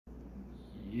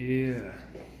Yeah.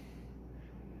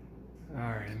 All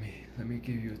right, let me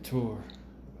give you a tour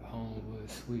of Homewood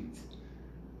Suites.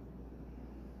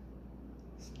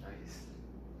 It's nice.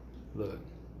 Look,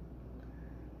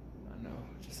 I know,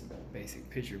 just a basic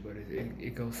picture, but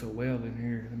it goes so well in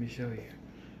here. Let me show you.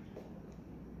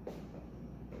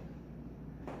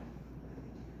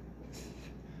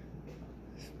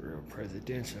 It's real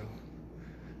presidential.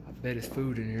 I bet it's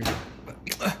food in here.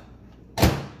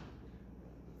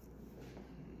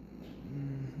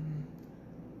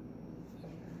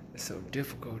 It's so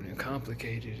difficult and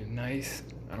complicated and nice.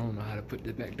 I don't know how to put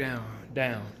this back down.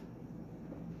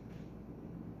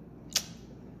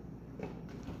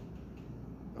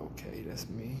 Okay, that's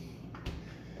me.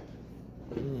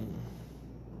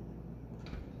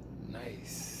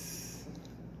 Nice.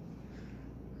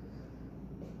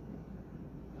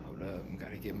 Hold up,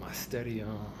 gotta get my study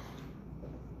on.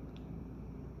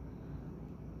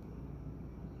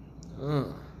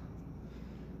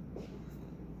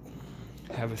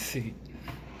 Have a seat.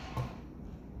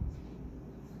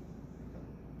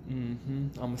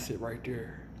 I'm gonna sit right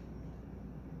there.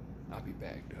 I'll be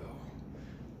back though.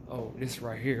 Oh, this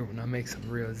right here when I make some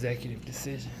real executive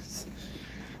decisions.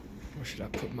 Where should I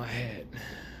put my hat?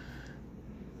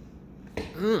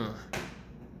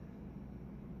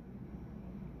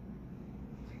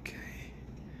 Okay.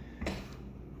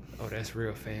 Oh, that's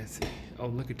real fancy. Oh,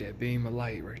 look at that beam of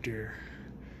light right there.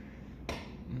 Let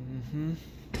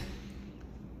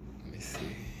me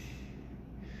see.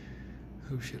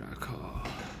 Who should I call?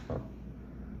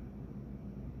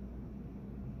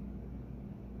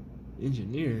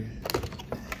 Engineer.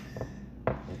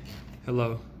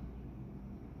 Hello.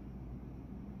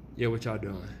 Yeah, what y'all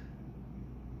doing?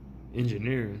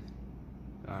 Engineering.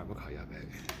 All right, we'll call y'all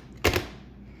back.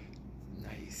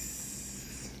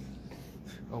 Nice.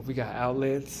 Oh, we got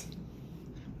outlets.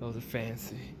 Those are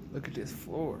fancy. Look at this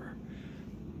floor.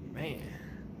 Man.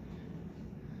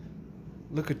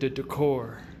 Look at the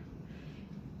decor.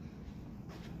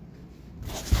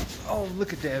 Oh,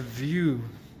 look at that view.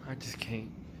 I just can't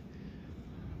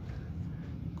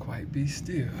quite be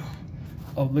still.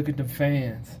 Oh, look at the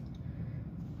fans.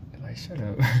 They're like, shut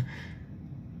up.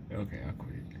 Okay, I'll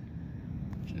quit.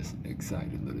 Just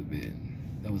excited a little bit.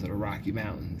 Those are the Rocky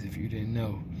Mountains, if you didn't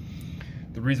know.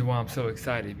 The reason why I'm so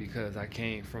excited because I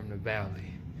came from the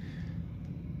valley.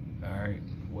 All right,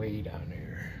 way down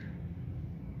there.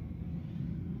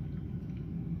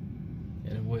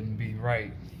 And it wouldn't be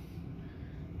right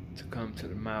to come to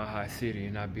the Mile High City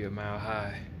and not be a mile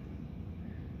high.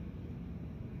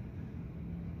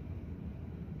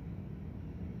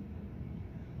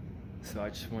 So I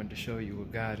just wanted to show you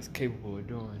what God is capable of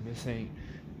doing. This ain't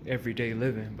everyday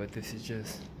living, but this is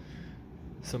just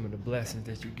some of the blessings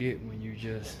that you get when you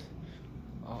just,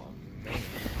 oh man.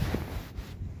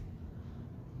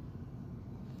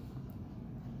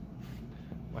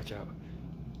 Watch out.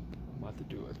 I'm about to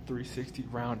do a 360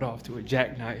 round off to a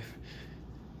jackknife.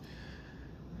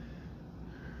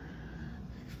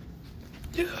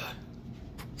 Yeah.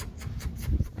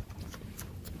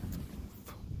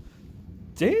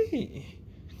 Dang.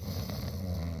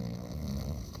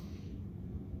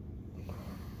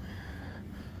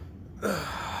 So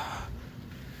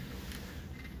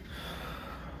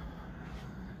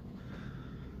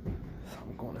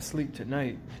I'm going to sleep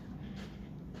tonight.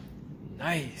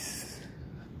 Nice.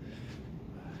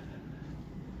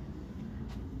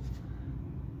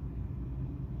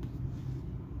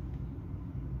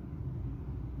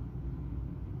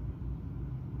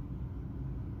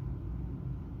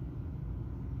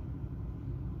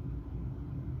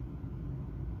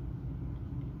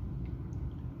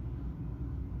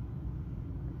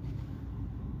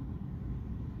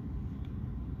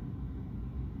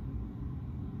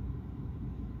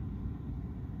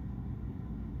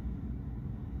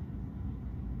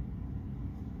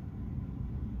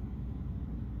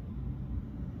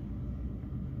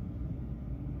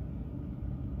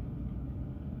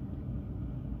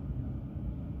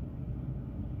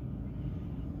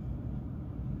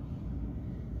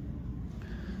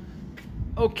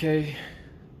 Okay.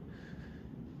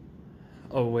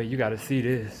 Oh wait, you gotta see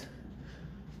this.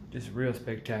 This is real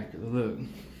spectacular. Look.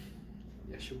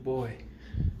 Yes, your boy.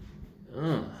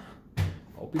 Oh,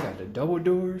 we got the double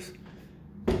doors.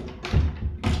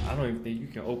 I don't even think you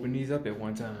can open these up at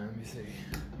one time. Let me see.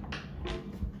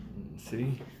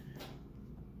 See?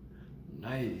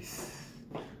 Nice.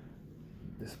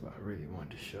 This is what I really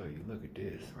wanted to show you. Look at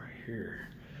this right here.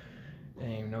 There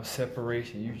ain't even no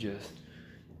separation.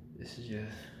 This is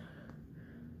just.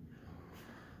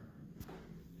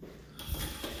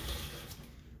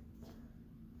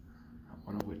 I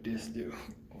wonder what this do.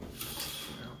 I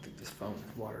don't think this phone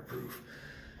is waterproof.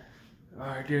 All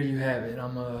right, there you have it.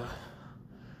 I'm gonna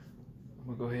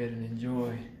go ahead and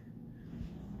enjoy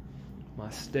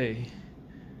my stay.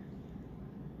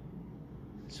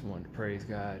 Just wanted to praise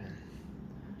God and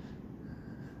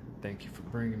thank you for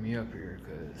bringing me up here,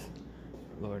 because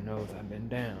Lord knows I've been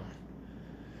down.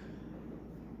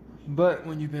 But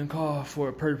when you've been called for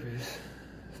a purpose,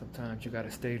 sometimes you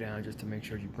gotta stay down just to make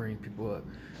sure you bring people up.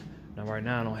 Now right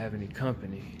now I don't have any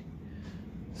company,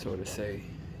 so to say.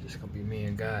 It's just gonna be me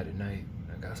and God tonight.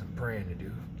 I got some praying to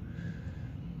do,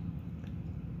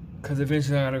 cause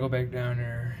eventually I gotta go back down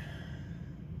there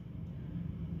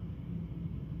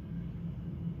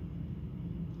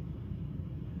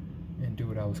and do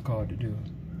what I was called to do.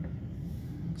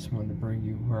 Just wanted to bring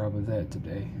you where I was at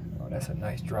today. Oh, that's a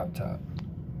nice drop top.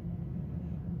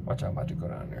 Watch, I'm about to go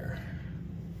down there.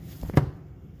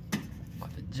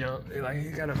 About to jump. They like,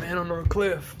 he got a man on the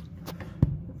cliff.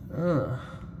 I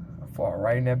fall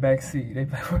right in that back seat. They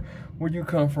like, where'd you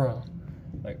come from?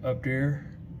 Like up there?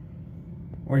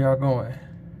 Where y'all going?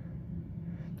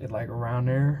 They like around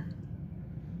there.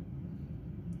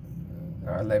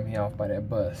 All right, let me off by that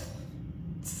bus.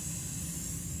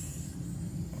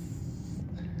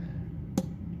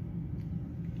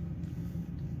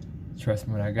 Trust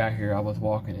me, when I got here, I was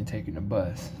walking and taking the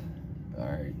bus. All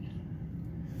right.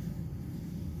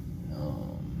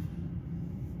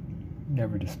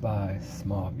 Never despise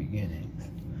small beginnings.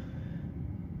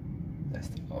 That's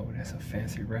a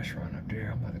fancy restaurant up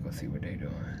there. I'm about to go see what they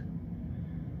doing.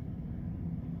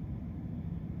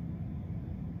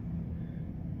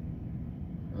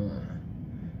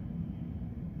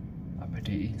 I bet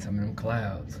they eating some of them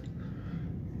clouds.